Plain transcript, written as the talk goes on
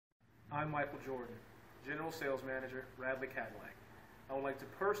I'm Michael Jordan, General Sales Manager, Radley Cadillac. I would like to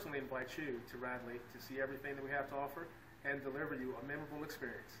personally invite you to Radley to see everything that we have to offer and deliver you a memorable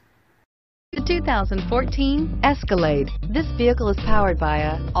experience. The 2014 Escalade. This vehicle is powered by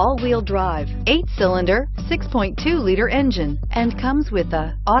a all-wheel drive, 8-cylinder, 6.2-liter engine and comes with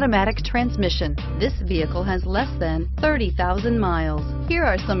a automatic transmission. This vehicle has less than 30,000 miles. Here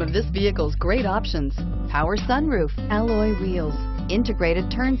are some of this vehicle's great options: power sunroof, alloy wheels,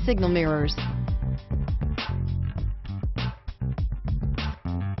 integrated turn signal mirrors,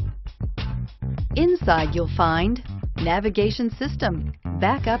 inside you'll find navigation system,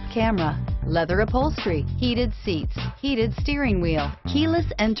 backup camera, leather upholstery, heated seats, heated steering wheel, keyless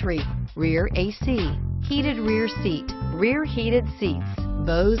entry, rear AC, heated rear seat, rear heated seats,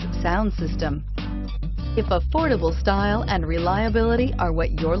 Bose sound system. If affordable style and reliability are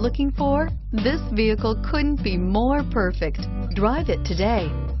what you're looking for, this vehicle couldn't be more perfect. Drive it today.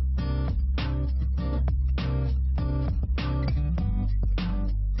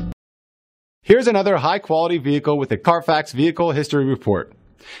 Here's another high-quality vehicle with a Carfax Vehicle History Report.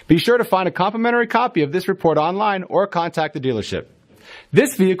 Be sure to find a complimentary copy of this report online or contact the dealership.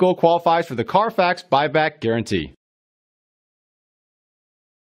 This vehicle qualifies for the Carfax Buyback Guarantee.